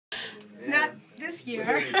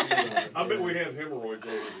here. I bet we have hemorrhoids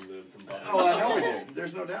older than them combined. Oh, I know we did.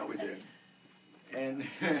 There's no doubt we did. And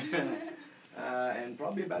and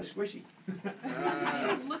probably about squishy. I should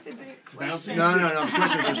have looked at the question. No. The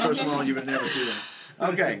questions are so small you would never see them.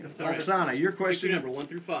 Okay, Oksana, your question. Number 1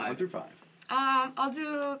 through 5. 1 through 5. I'll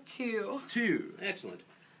do 2. 2. Excellent.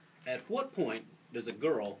 At what point does a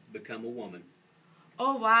girl become a woman?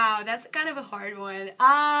 Oh wow, that's kind of a hard one.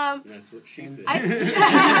 That's what she said. Sorry.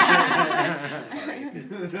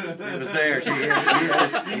 It was there.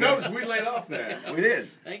 You noticed we laid off that. We did.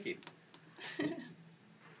 Thank you.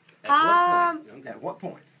 At what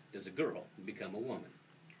point does a girl become a woman?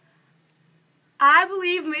 I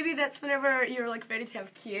believe maybe that's whenever you're like ready to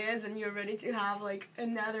have kids and you're ready to have like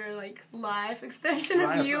another like life extension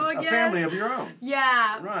of you, I guess. A family of your own.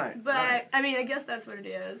 Yeah. Right. But right. I mean, I guess that's what it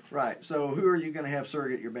is. Right. So who are you going to have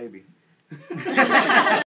surrogate your baby?